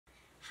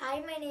Hi,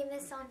 my name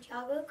is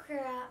Santiago.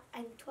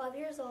 I'm 12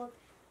 years old.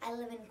 I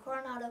live in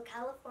Coronado,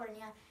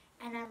 California,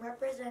 and I'm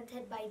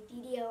represented by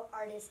DDO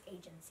Artist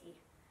Agency.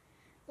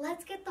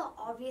 Let's get the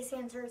obvious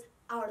answers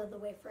out of the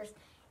way first.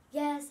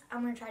 Yes,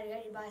 I'm going to try to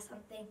get you to buy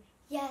something.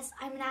 Yes,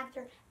 I'm an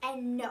actor.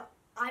 And no,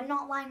 I'm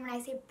not lying when I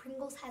say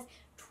Pringles has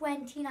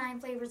 29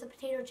 flavors of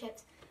potato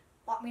chips.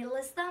 Want me to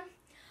list them?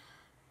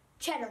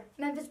 Cheddar,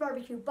 Memphis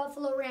barbecue,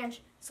 buffalo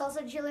ranch,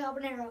 salsa chili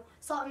habanero,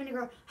 salt and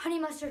vinegar, honey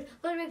mustard,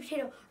 little baked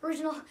potato,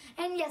 original,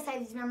 and yes, I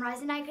have these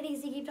memorized, and I could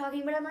easily keep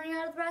talking, but I'm running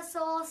out of the rest,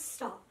 so I'll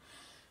stop.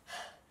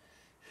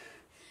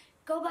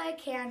 Go buy a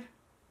can,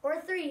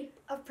 or 3,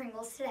 of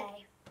Pringles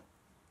today.